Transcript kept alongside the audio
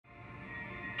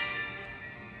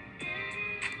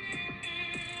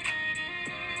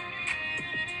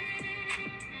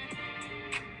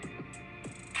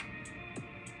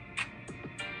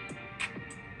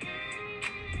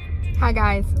Hi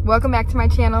guys, welcome back to my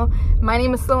channel. My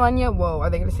name is Selenia. Whoa, are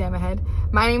they gonna say I'm ahead?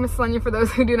 My name is Selenia for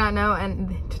those who do not know,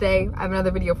 and today I have another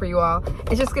video for you all.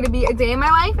 It's just gonna be a day in my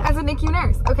life as a NICU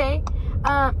nurse, okay?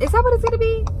 Is that what it's gonna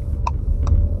be?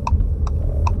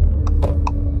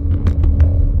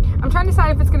 I'm trying to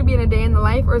decide if it's gonna be in a day in the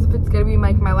life or if it's gonna be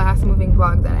like my last moving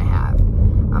vlog that I have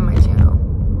on my channel.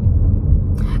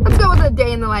 Let's go with a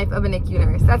day in the life of a NICU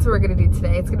nurse. That's what we're gonna do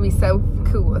today. It's gonna be so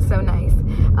cool, so nice.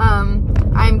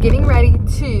 I'm getting ready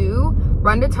to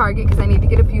run to Target because I need to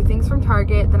get a few things from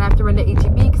Target. Then I have to run to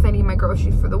HEB because I need my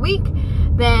groceries for the week.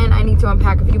 Then I need to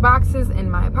unpack a few boxes in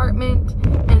my apartment.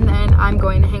 And then I'm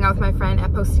going to hang out with my friend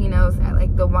at Postinos at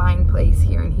like the wine place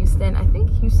here in Houston. I think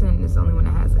Houston is the only one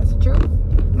that has it. Is it true?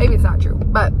 Maybe it's not true.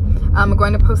 But I'm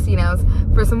going to Postinos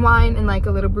for some wine and like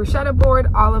a little bruschetta board.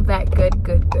 All of that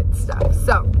good stuff.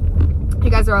 So you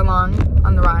guys are along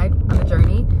on the ride, on the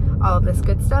journey. All of this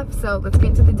good stuff. So let's get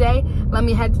into the day. Let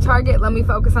me head to Target. Let me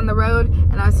focus on the road,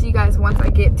 and I'll see you guys once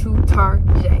I get to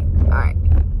Target. All right,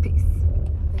 peace.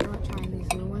 They're not trying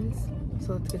these new ones,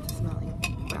 so let's get to smelling.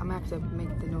 But I'm gonna have to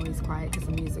make the noise quiet because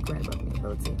the music right above me. So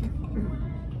let's see.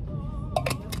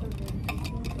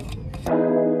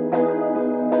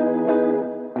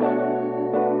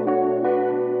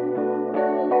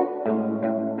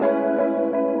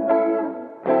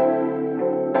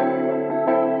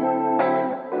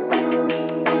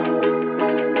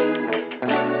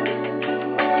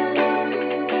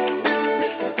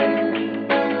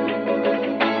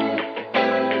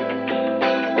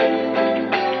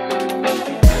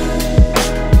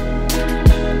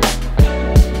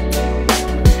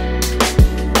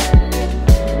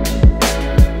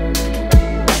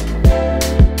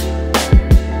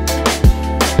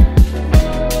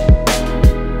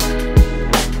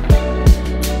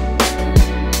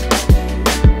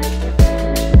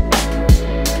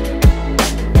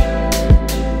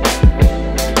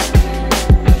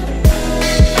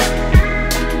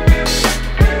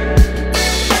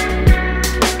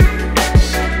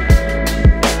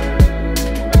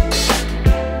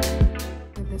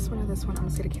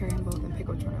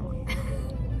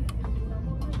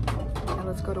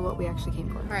 Let's go to what we actually came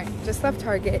for. All right, just left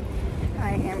Target.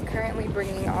 I am currently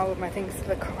bringing all of my things to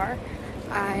the car.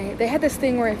 They had this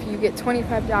thing where if you get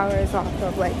 $25 off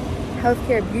of like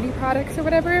healthcare beauty products or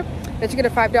whatever, that you get a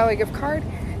 $5 gift card.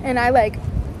 And I like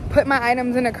put my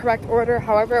items in a correct order,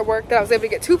 however it worked, that I was able to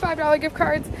get two $5 gift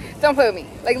cards. Don't play with me.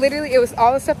 Like literally, it was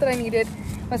all the stuff that I needed.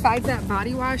 Besides that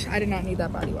body wash, I did not need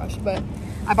that body wash, but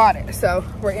I bought it. So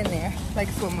we're in there, like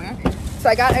swimwear. So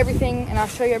I got everything, and I'll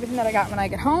show you everything that I got when I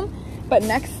get home. But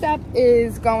next step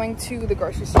is going to the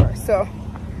grocery store. So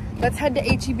let's head to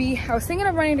HEB. I was thinking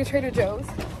of running to Trader Joe's,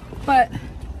 but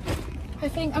I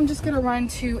think I'm just gonna run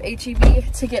to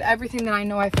HEB to get everything that I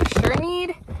know I for sure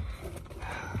need.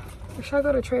 Or should I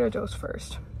go to Trader Joe's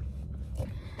first?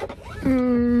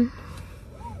 I'm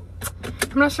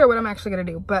not sure what I'm actually gonna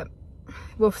do, but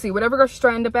we'll see. Whatever grocery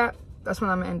store I end up at, that's what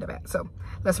I'm gonna end up at. So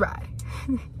let's ride.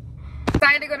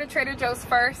 Decided to go to Trader Joe's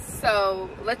first, so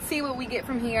let's see what we get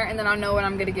from here, and then I'll know what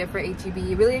I'm gonna get for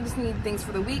HEB. Really, I just need things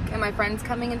for the week, and my friend's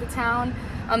coming into town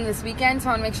this weekend, so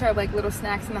I want to make sure I have like little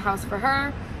snacks in the house for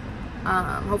her.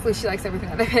 Hopefully she likes everything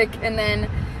that I pick, and then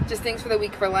just things for the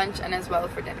week for lunch and as well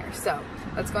for dinner. So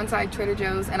let's go inside Trader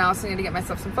Joe's, and I also need to get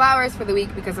myself some flowers for the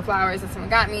week because the flowers that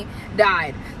someone got me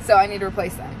died, so I need to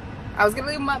replace them. I was gonna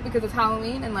leave them up because it's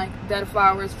Halloween and like dead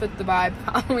flowers fit the vibe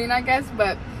of Halloween, I guess,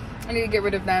 but I need to get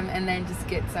rid of them and then just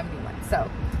get some new ones. So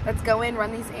let's go in,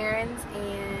 run these errands,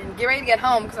 and get ready to get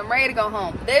home because I'm ready to go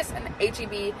home. This and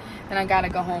HEB, and I gotta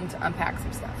go home to unpack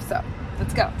some stuff. So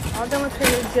let's go. All done with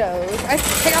Trader Joe's. I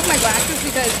take off my glasses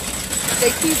because they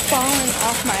keep falling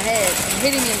off my head and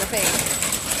hitting me in the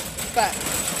face. But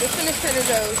just finished Trader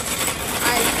Joe's.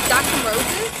 I got some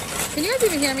roses. Can you guys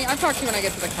even hear me? I'll talk to you when I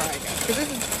get to the car, I guess, because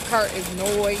this car is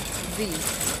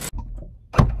noisy.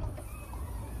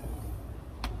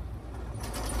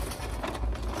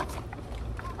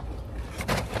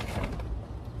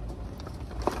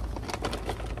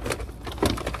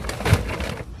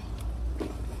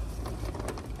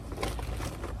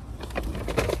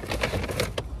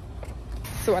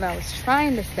 So what I was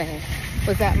trying to say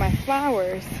was that my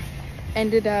flowers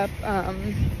ended up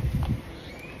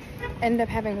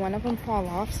having one of them fall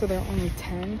off, so they're only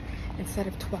 10 instead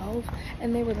of 12,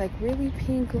 and they were like really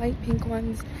pink, light pink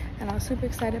ones, and I was super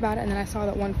excited about it. And then I saw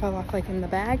that one fell off like in the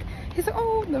bag. He's like,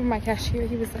 oh, my cashier,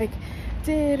 he was like,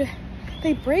 did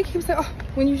they break? He was like, oh,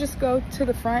 when you just go to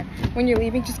the front when you're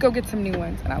leaving, just go get some new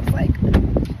ones. And I was like,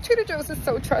 Trader Joe's is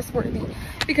so trustworthy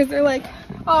because they're like,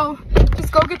 oh,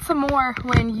 just go get some more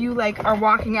when you like are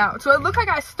walking out. So it looked like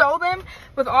I stole them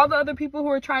with all the other people who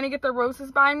were trying to get their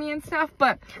roses by me and stuff,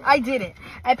 but I didn't.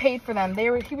 I paid for them.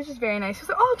 He was just very nice. He was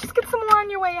like, oh, just get some more on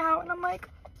your way out. And I'm like,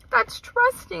 that's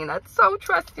trusting. That's so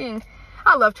trusting.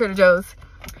 I love Trader Joe's.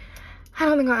 I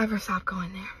don't think I'll ever stop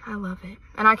going there. I love it.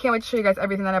 And I can't wait to show you guys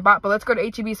everything that I bought. But let's go to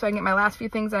H-E-B so I can get my last few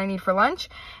things that I need for lunch.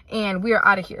 And we are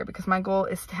out of here because my goal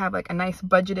is to have like a nice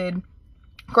budgeted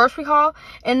grocery haul.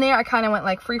 In there, I kind of went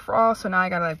like free for all. So now I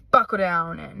got to like buckle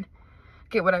down and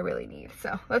get what I really need.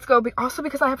 So let's go. Also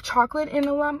because I have chocolate in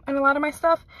a lot of my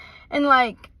stuff. And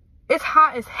like, it's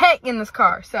hot as heck in this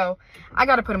car. So I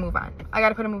got to put a move on. I got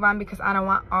to put a move on because I don't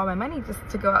want all my money just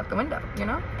to go out the window, you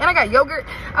know? And I got yogurt.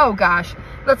 Oh gosh.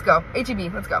 Let's go.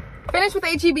 H-E-B. Let's go. Finish with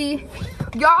H-E-B.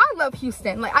 Y'all, I love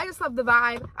Houston. Like, I just love the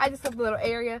vibe. I just love the little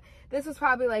area. This is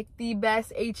probably like the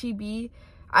best H-E-B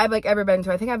I've like ever been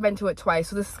to. I think I've been to it twice.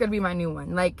 So this is going to be my new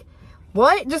one. Like,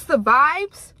 what? Just the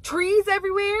vibes. Trees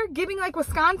everywhere. Giving like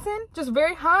Wisconsin. Just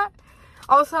very hot.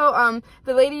 Also,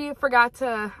 the lady forgot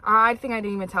to, I think I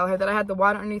didn't even tell her that I had the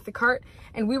water underneath the cart.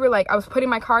 And we were like, I was putting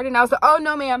my card in. I was like, oh,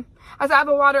 no, ma'am. I said, I have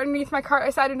a water underneath my cart.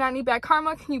 I said, I do not need bad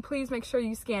karma. Can you please make sure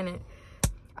you scan it?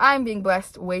 I'm being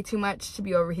blessed way too much to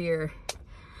be over here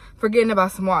forgetting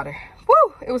about some water.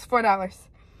 Woo! It was $4.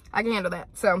 I can handle that.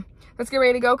 So let's get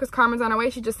ready to go because Carmen's on her way.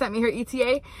 She just sent me her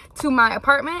ETA to my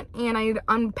apartment. And I need to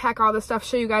unpack all this stuff,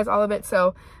 show you guys all of it.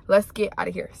 So let's get out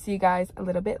of here. See you guys a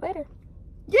little bit later.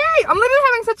 Yay! I'm literally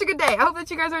having such a good day. I hope that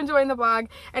you guys are enjoying the vlog.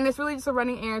 And it's really just a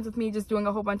running errands with me, just doing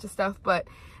a whole bunch of stuff. But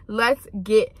let's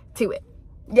get to it.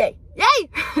 Yay! Yay!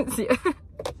 See ya.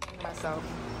 Myself.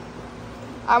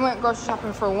 I went grocery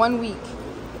shopping for 1 week.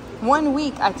 1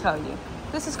 week, I tell you.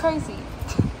 This is crazy.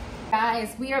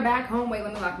 Guys, we are back home. Wait,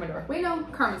 let me lock my door. Wait, no.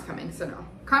 Carmen's coming, so no.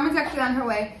 Carmen's actually on her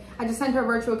way. I just sent her a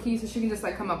virtual key so she can just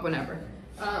like come up whenever.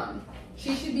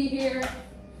 She should be here.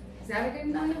 Is that a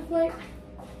good enough flight?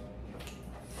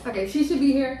 Okay, she should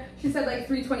be here. She said like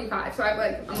 3:25. So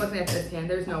I'm looking at this hand.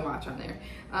 There's no watch on there.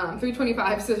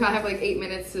 3:25. So I have like 8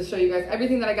 minutes to show you guys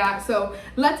everything that I got. So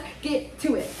let's get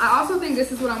to it. I also think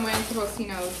this is what I'm wearing to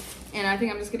Postinos, and I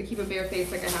think I'm just gonna keep a bare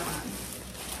face like I have on.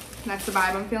 And that's the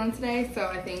vibe I'm feeling today. So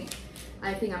I think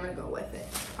I'm gonna go with it.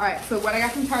 All right. So what I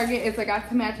got from Target is I got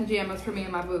some matching pajamas for me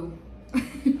and my boo.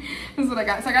 This is what I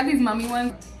got. So I got these mummy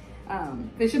ones.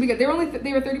 They should be good. They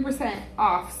were 30%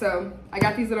 off, so I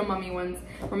got these little mummy ones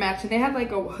for matching. They had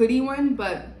like a hoodie one,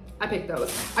 but I picked those.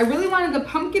 I really wanted the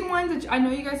pumpkin ones, which I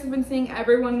know you guys have been seeing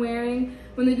everyone wearing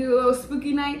when they do the little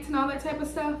spooky nights and all that type of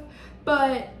stuff,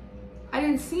 but I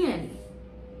didn't see any.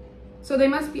 So they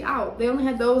must be out. They only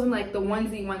had those and like the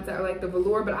onesie ones that are like the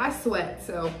velour, but I sweat,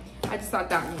 so I just thought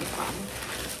that one was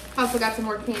fun. I also got some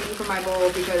more candy for my bowl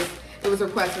because it was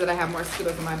requested that I have more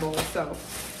Skittles in my bowl, so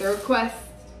the request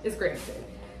is granted.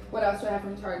 What else do I have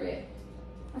from Target?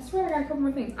 I swear I got a couple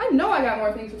more things. I know I got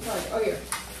more things from Target. Oh, here.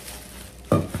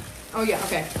 Oh, yeah,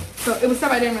 okay. So it was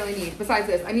stuff I didn't really need. Besides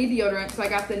this, I need deodorant, so I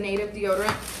got the native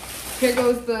deodorant. Here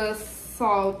goes the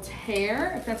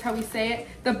Saltaire, if that's how we say it.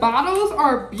 The bottles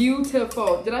are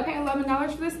beautiful. Did I pay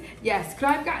 $11 for this? Yes. Could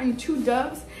I have gotten 2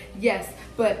 Doves? Yes,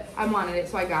 but I wanted it,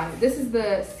 so I got it. This is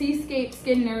the Seascape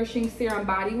Skin Nourishing Serum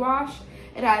Body Wash.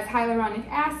 It has hyaluronic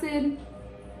acid,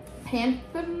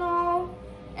 panthenol,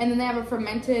 and then they have a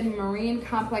fermented marine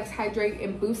complex hydrate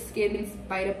and boost skin's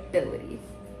vitability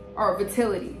or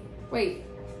vitality. Wait,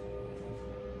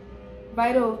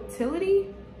 vitality?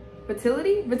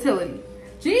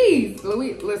 Jeez,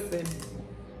 Louis, listen,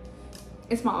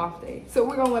 it's my off day, so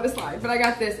we're gonna let it slide. But I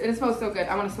got this, and it smells so good.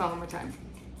 I want to smell it one more time.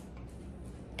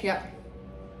 Yep.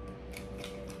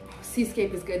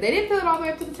 Seascape is good. They didn't fill it all the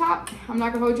way up to the top. I'm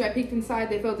not gonna hold you. I peeked inside.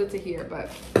 They filled it to here,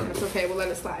 but that's okay. We'll let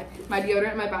it slide. My deodorant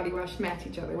and my body wash match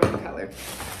each other with the color.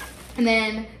 And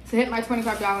then to hit my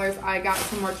 $25, I got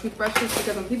some more toothbrushes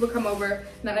because when people come over,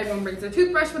 not everyone brings their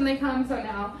toothbrush when they come. So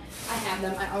now I have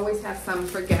them. I always have some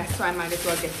for guests, so I might as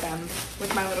well get them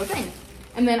with my little thing.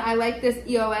 And then I like this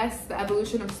EOS, the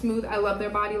Evolution of Smooth. I love their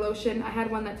body lotion. I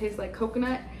had one that tastes like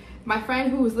coconut. My friend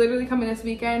who was literally coming this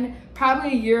weekend,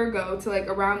 probably a year ago to like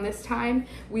around this time,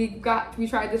 we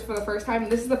tried this for the first time.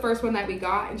 This is the first one that we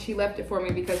got, and she left it for me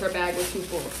because her bag was too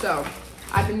full. So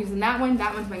I've been using that one.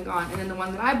 That one's been gone. And then the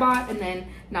one that I bought, and then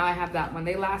now I have that one.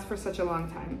 They last for such a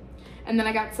long time. And then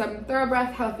I got some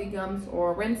Thoroughbreath Healthy Gums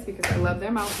or Rinse because I love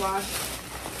their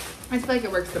mouthwash. I just feel like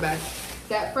it works the best.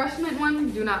 That Fresh Mint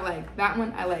one, do not like. That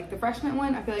one, I like. The Fresh Mint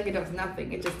one, I feel like it does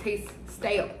nothing. It just tastes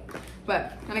stale.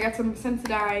 But, and I got some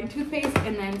Sensodyne toothpaste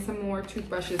and then some more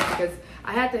toothbrushes because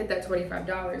I had to hit that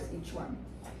 $25 each one.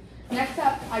 Next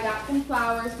up, I got some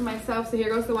flowers for myself. So here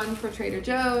goes the one for Trader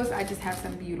Joe's. I just have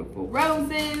some beautiful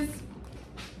roses.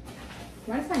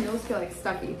 Why does my nose feel like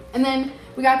stucky? And then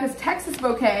we got this Texas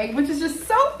bouquet, which is just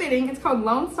so fitting. It's called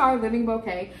Lone Star Living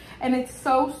Bouquet. And it's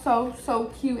so, so, so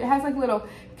cute. It has like little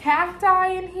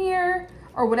cacti in here,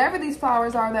 or whatever these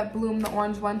flowers are that bloom, the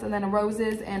orange ones, and then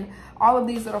roses, and all of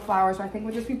these little flowers I think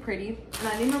would just be pretty. And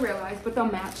I didn't even realize, but they'll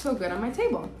match so good on my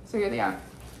table. So here they are.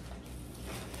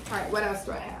 All right, what else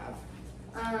do I have?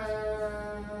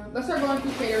 Let's start going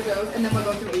through Trader Joe's, and then we'll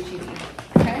go through H-E-B,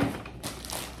 okay?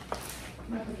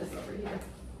 I'm gonna put this over here.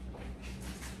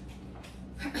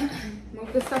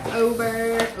 Move this stuff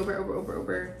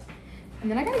over. And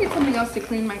then I gotta get something else to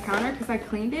clean my counter because I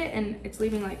cleaned it and it's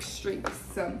leaving like streaks.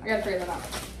 So I gotta figure that out.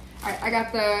 All right, I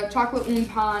got the chocolate un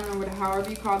pan, or whatever, however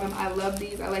you call them. I love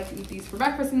these. I like to eat these for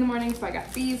breakfast in the morning. So I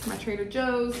got these from my Trader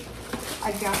Joe's.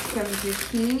 I got some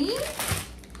zucchini.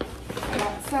 I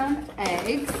got some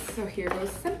eggs. So here goes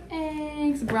some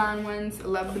eggs, brown ones.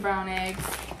 Love the brown eggs.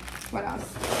 What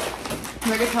else?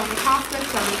 Rigatoni pasta.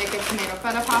 So I'm gonna make a tomato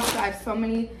feta pasta. I have so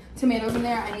many tomatoes in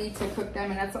there. I need to cook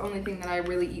them, and that's the only thing that I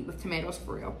really eat with tomatoes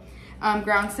for real.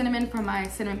 Ground cinnamon for my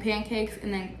cinnamon pancakes,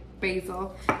 and then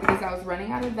basil because I was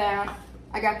running out of that.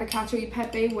 I got the cacio e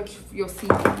pepe, which you'll see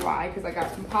why, because I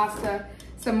got some pasta,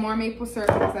 some more maple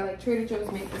syrup because I like Trader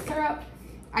Joe's maple syrup.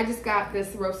 I just got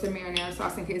this roasted marinara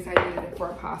sauce in case I needed it for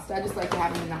a pasta. I just like to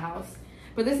have them in the house.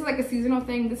 But this is like a seasonal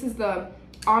thing. This is the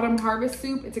autumn harvest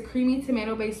soup. It's a creamy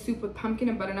tomato-based soup with pumpkin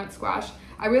and butternut squash.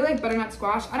 I really like butternut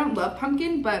squash. I don't love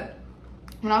pumpkin, but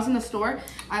when I was in the store,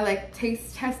 I like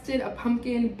taste tested a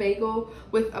pumpkin bagel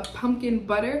with a pumpkin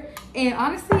butter, and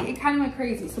honestly, it kind of went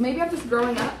crazy. So maybe I'm just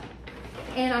growing up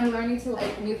and I'm learning to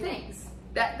like new things.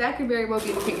 That could very well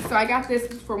be the case. So I got this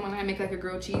for when I make like a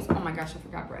grilled cheese. Oh my gosh, I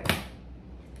forgot bread.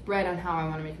 Bread on how I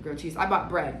want to make a grilled cheese. I bought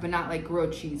bread, but not like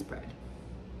grilled cheese bread.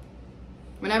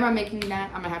 Whenever I'm making that,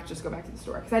 I'm gonna have to just go back to the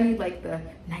store because I need like the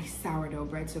nice sourdough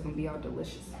bread so it can be all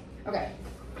delicious. Okay,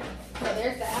 so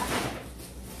there's that.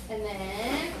 And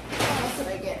then, what else did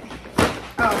I get?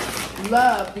 Oh,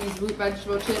 love these root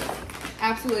vegetable chips.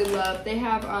 Absolutely love. They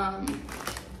have,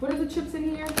 what are the chips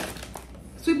in here?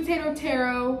 Sweet potato,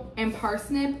 taro, and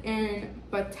parsnip, and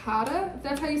batata, if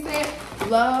that's how you say it.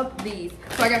 Love these.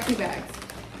 So I got 2 bags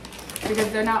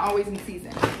because they're not always in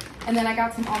season. And then I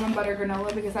got some almond butter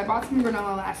granola because I bought some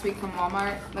granola last week from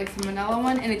Walmart, like some vanilla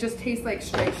one, and it just tastes like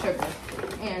straight sugar.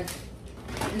 And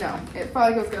no, it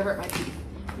probably was gonna hurt my teeth.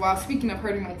 Well, speaking of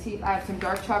hurting my teeth, I have some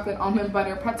dark chocolate almond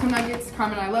butter pretzel nuggets.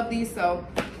 Carmen and I love these, so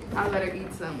I'll let her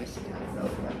eat some when she comes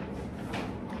over.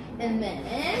 And then,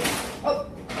 oh,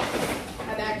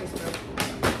 my bag just broke.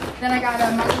 Then I got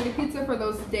a margarita pizza for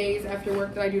those days after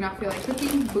work that I do not feel like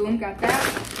cooking. Boom, got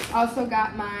that. Also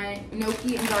got my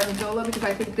gnocchi and garganzola because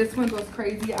I think this one goes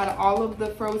crazy out of all of the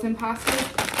frozen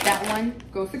pastas. That one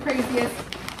goes the craziest.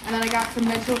 And then I got some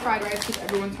vegetable fried rice because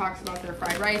everyone talks about their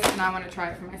fried rice and I want to try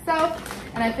it for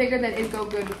myself. And I figured that it'd go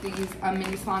good with these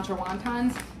mini cilantro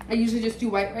wontons. I usually just do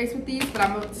white rice with these, but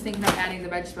I'm just thinking of adding the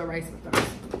vegetable rice with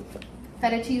those.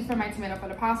 Feta cheese for my tomato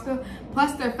feta pasta.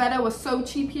 Plus their feta was so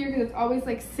cheap here because it's always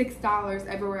like $6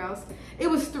 everywhere else. It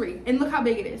was $3, and look how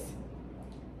big it is.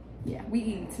 Yeah, we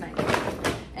eating tonight.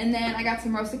 And then I got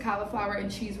some roasted cauliflower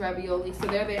and cheese ravioli. So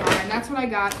there they are. And that's what I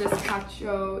got this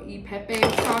cacio e pepe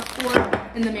sauce for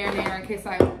in the marinara in case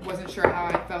I wasn't sure how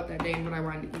I felt that day and what I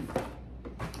wanted to eat.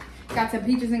 Got some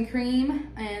peaches and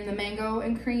cream and the mango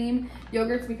and cream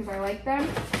yogurts because I like them.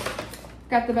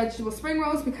 Got the vegetable spring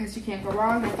rolls because you can't go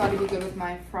wrong. I thought it'd be good with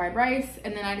my fried rice.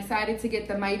 And then I decided to get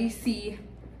the Mighty C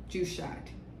juice shot.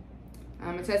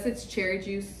 It says it's cherry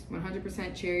juice,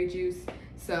 100% cherry juice.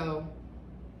 So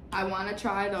I want to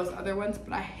try those other ones,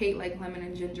 but I hate like lemon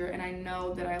and ginger, and I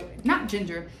know that not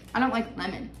ginger, I don't like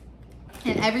lemon.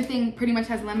 And everything pretty much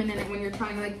has lemon in it when you're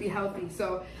trying to like be healthy.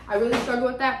 So I really struggle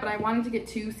with that, but I wanted to get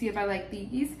 2, see if I like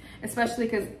these, especially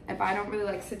because if I don't really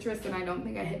like citrus, then I don't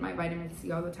think I hit my vitamin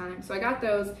C all the time. So I got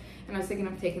those, and I was thinking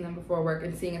of taking them before work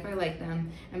and seeing if I like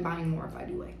them and buying more if I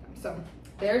do like them. So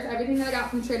there's everything that I got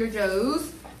from Trader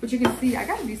Joe's, which you can see I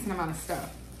got a decent amount of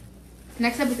stuff.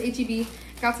 Next up is H-E-B.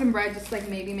 Got some bread, just like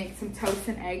maybe make some toast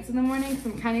and eggs in the morning because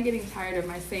I'm kind of getting tired of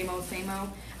my same old.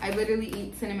 I literally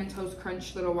eat Cinnamon Toast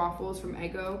Crunch little waffles from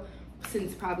Eggo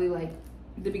since probably like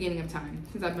the beginning of time,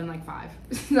 since I've been like 5.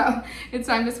 So it's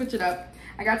time to switch it up.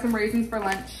 I got some raisins for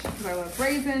lunch because I love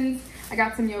raisins. I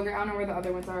got some yogurt. I don't know where the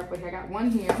other ones are, but I got one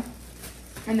here.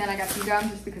 And then I got some gum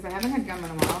just because I haven't had gum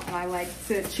in a while and I like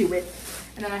to chew it.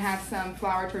 And then I have some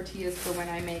flour tortillas for when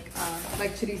I make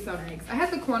like chorizo and eggs. I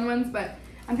had the corn ones, but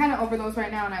I'm kind of over those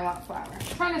right now and I want flour. I'm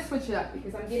trying to switch it up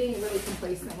because I'm getting really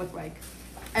complacent with like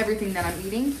everything that I'm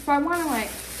eating. So I want to like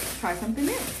try something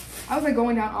new. I was like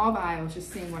going down all the aisles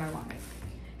just seeing what I wanted.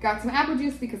 got some apple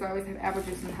juice because I always have apple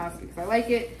juice in the house because I like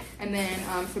it. And then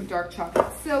some dark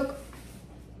chocolate silk.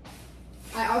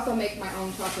 I also make my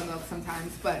own chocolate milk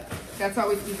sometimes, but that's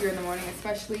always easier in the morning,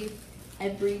 especially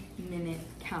every minute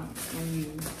counts when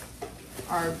you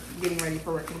are getting ready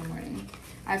for work in the morning.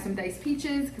 I have some diced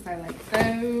peaches because I like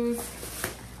those.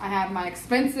 I have my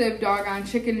expensive doggone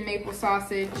chicken maple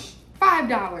sausage,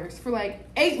 $5 for like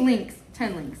 8 links,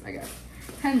 10 links, I guess.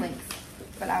 10 links,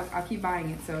 but I'll keep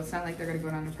buying it, so it's not like they're gonna go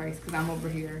down in price because I'm over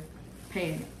here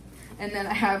paying it. And then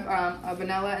I have a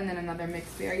vanilla and then another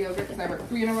mixed berry yogurt because I worked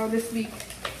 3 in a row this week.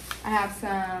 I have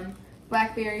some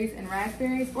blackberries and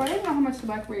raspberries. Well, I didn't know how much the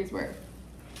blackberries were.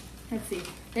 Let's see.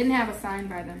 They didn't have a sign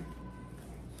by them.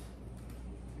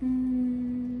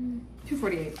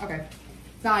 $2.48. Okay.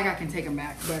 It's not like I can take them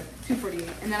back, but $2.48.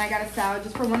 And then I got a salad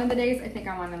just for one of the days. I think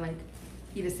I want to like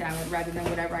eat a salad rather than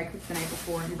whatever I cooked the night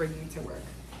before and bring it to work.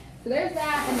 So there's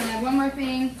that. And then I have one more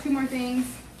thing, 2 more things.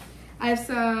 I have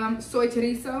some soy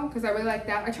chorizo because I really like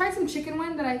that. I tried some chicken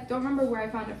one that I don't remember where I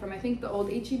found it from. I think the old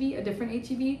HEB, a different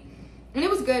HEB. And it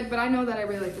was good, but I know that I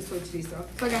really like the soy chorizo.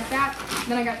 So I got that.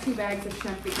 Then I got 2 bags of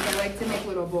shrimp because I like to make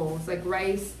little bowls like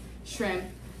rice, shrimp,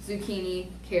 zucchini,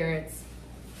 carrots,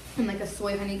 and like a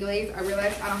soy honey glaze. I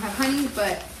realized I don't have honey,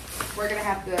 but we're gonna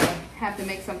have to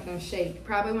make something shake.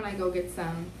 Probably when I go get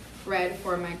some bread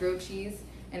for my grilled cheese,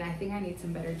 and I think I need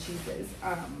some better cheeses.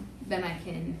 Then I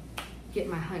can get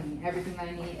my honey, everything that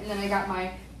I need. And then I got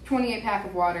my 28 pack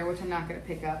of water, which I'm not gonna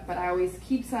pick up, but I always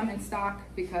keep some in stock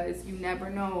because you never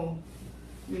know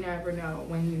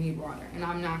when you need water, and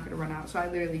I'm not gonna run out, so I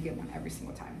literally get one every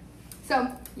single time.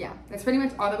 So yeah, that's pretty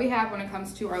much all that we have when it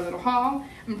comes to our little haul.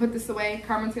 I'm gonna put this away.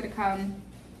 Carmen's gonna come,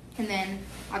 and then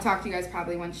I'll talk to you guys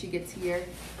probably once she gets here,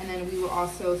 and then we will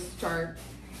also start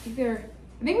I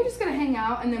think we're just gonna hang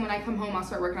out, and then when I come home I'll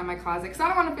start working on my closet because I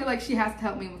don't want to feel like she has to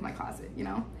help me with my closet, you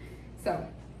know. So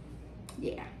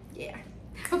yeah.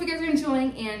 Hope you guys are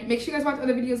enjoying, and make sure you guys watch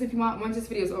other videos if you want once this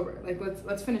video's over. Like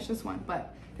let's finish this one,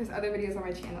 but there's other videos on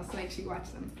my channel, so make sure you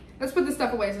watch them. Let's put this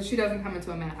stuff away so she doesn't come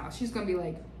into a madhouse. She's gonna be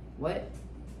like, what?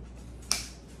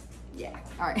 Yeah,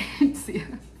 all right, see ya.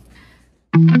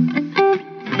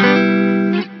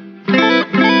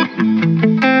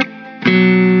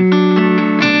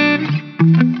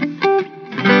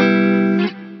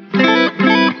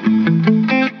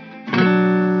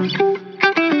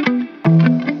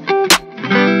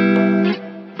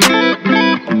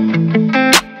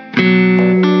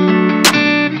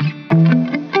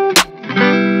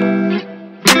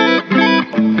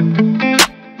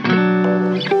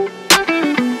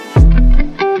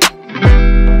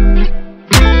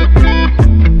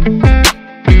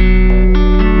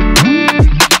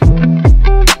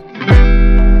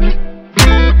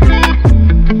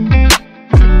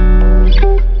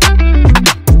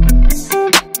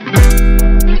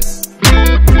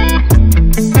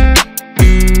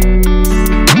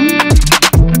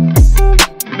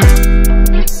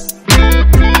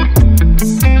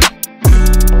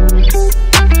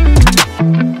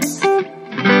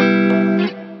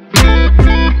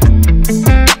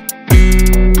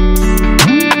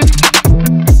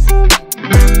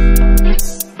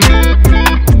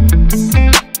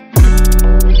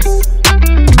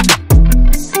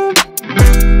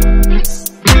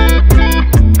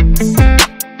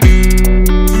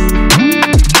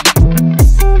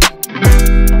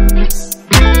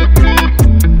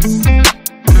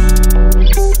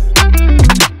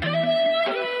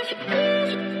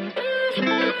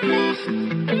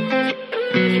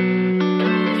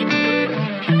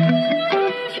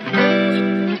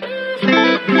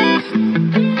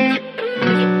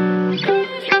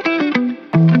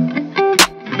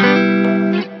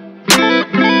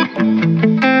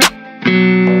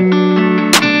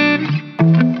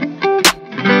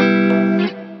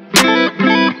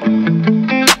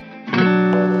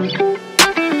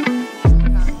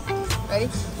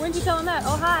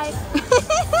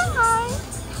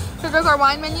 Our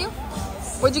wine menu.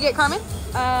 What'd you get, Carmen?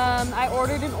 I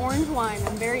ordered an orange wine.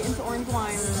 I'm very into orange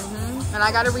wine. And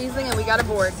I got a Riesling and we got a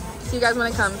board. See you guys when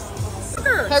it comes.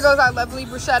 Sure. Here goes our lovely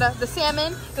bruschetta, the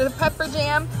salmon, the pepper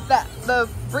jam, the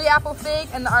brie apple fig,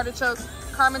 and the artichoke.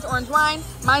 Carmen's orange wine.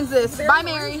 Mine's this. Bye,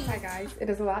 Mary. Hi, guys. It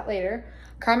is a lot later.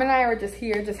 Carmen and I are just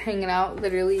here, just hanging out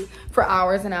literally for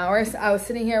hours and hours. I was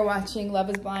sitting here watching Love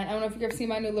is Blind. I don't know if you've ever seen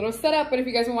my new little setup, but if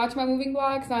you guys want to watch my moving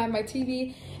vlogs, I have my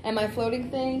TV and my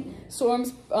floating thing.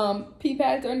 Storm's pee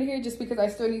pads are under here just because I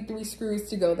still need 3 screws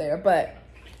to go there, but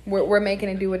we're making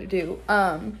it do what it do.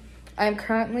 I'm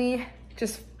currently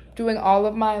just doing all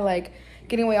of my like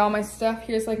getting away all my stuff.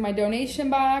 Here's like my donation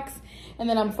box. And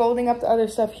then I'm folding up the other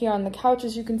stuff here on the couch.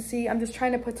 As you can see, I'm just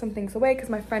trying to put some things away because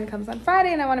my friend comes on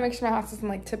Friday and I want to make sure my house is in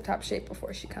like tip-top shape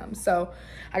before she comes. So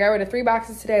I got rid of 3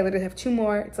 boxes today. I literally have 2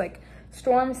 more. It's like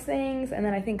Storm's things and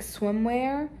then I think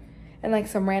swimwear and like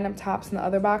some random tops in the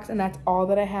other box. And that's all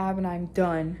that I have, and I'm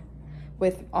done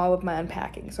with all of my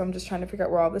unpacking. So I'm just trying to figure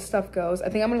out where all this stuff goes. I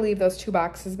think I'm gonna leave those 2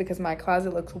 boxes because my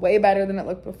closet looks way better than it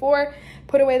looked before.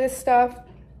 Put away this stuff.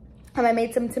 And I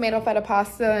made some tomato feta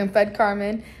pasta and fed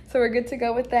Carmen. So we're good to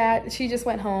go with that. She just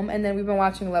went home, and then we've been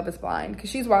watching Love is Blind because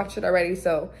she's watched it already.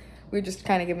 So we're just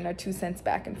kind of giving our 2 cents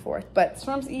back and forth. But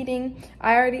Storm's eating.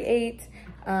 I already ate.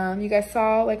 You guys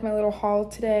saw like my little haul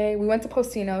today. We went to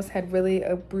Postinos, had really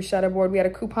a bruschetta board. We had a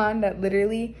coupon that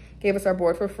literally gave us our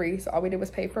board for free. So all we did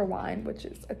was pay for wine, which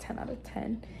is a 10 out of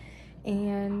 10.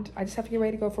 And I just have to get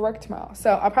ready to go for work tomorrow.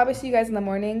 So I'll probably see you guys in the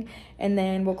morning, and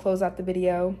then we'll close out the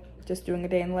video just doing a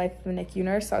day in the life of the NICU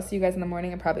nurse. So I'll see you guys in the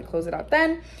morning and probably close it out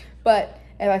then. But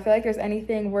if I feel like there's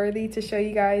anything worthy to show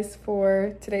you guys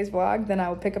for today's vlog, then I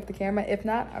will pick up the camera. If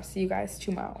not, I'll see you guys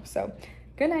tomorrow. So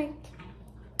good night.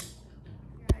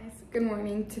 Guys, good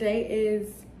morning. Today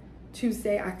is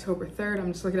Tuesday, October 3rd.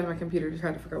 I'm just looking at my computer to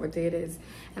try to figure out what day it is,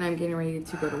 and I'm getting ready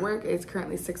to go to work. It's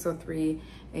currently 6:03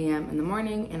 a.m. in the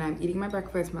morning, and I'm eating my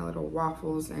breakfast, my little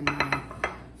waffles and my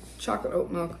chocolate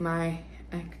oat milk, my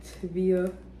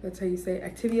Activia, that's how you say it,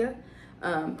 Activia,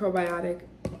 probiotic,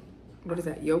 what is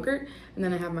that, yogurt. And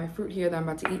then I have my fruit here that I'm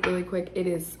about to eat really quick.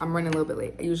 I'm running a little bit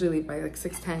late. I usually leave by like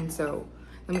 6:10, so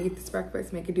let me eat this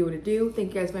breakfast, make it do what it do.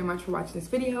 Thank you guys very much for watching this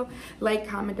video. Like,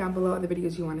 comment down below other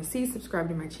videos you want to see, subscribe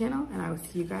to my channel, and I will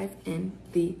see you guys in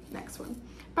the next one.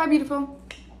 Bye, beautiful.